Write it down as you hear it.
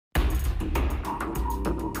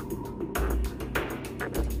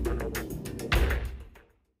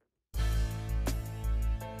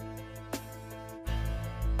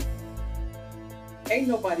Ain't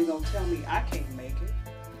nobody gonna tell me I can't make it.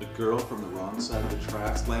 The girl from the wrong side of the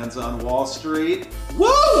tracks lands on Wall Street.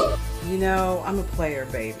 Woo! You know, I'm a player,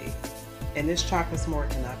 baby. And this chocolate s'more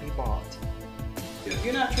cannot be bought. Yeah.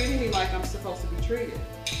 You're not treating me like I'm supposed to be treated.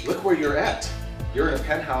 Look where you're at. You're in a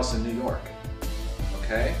penthouse in New York.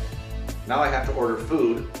 Okay? Now I have to order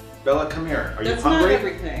food. Bella, come here. Are you hungry? That's not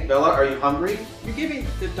everything. Bella, are you hungry? You're giving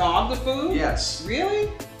the dog the food? Yes. Really?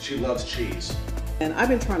 She loves cheese. And I've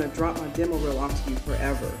been trying to drop my demo reel off to you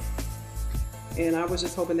forever. And I was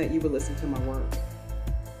just hoping that you would listen to my work.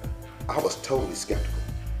 I was totally skeptical,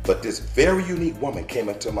 but this very unique woman came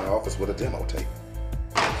into my office with a demo tape.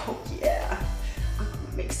 Oh yeah, I'm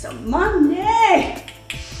gonna make some money.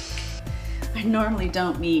 I normally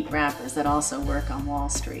don't meet rappers that also work on Wall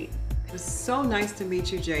Street. It was so nice to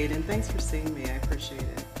meet you, Jade, and thanks for seeing me. I appreciate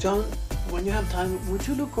it. John, when you have time, would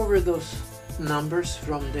you look over those numbers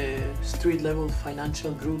from the street level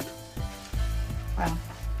financial group? Well,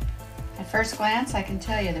 at first glance, I can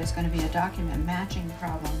tell you there's going to be a document matching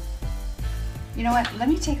problem. You know what? Let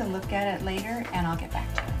me take a look at it later, and I'll get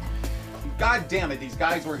back to you. God damn it, these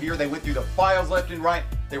guys were here, they went through the files left and right,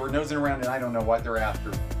 they were nosing around and I don't know what they're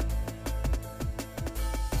after.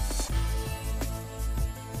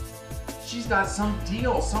 She's got some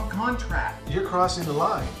deal, some contract. You're crossing the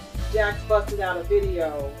line. Jack's busted out a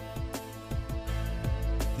video.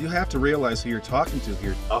 You have to realize who you're talking to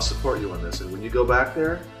here. I'll support you on this, and when you go back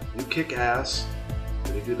there, you kick ass,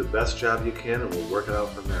 and you do the best job you can, and we'll work it out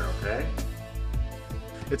from there, okay?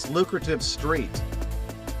 It's lucrative street.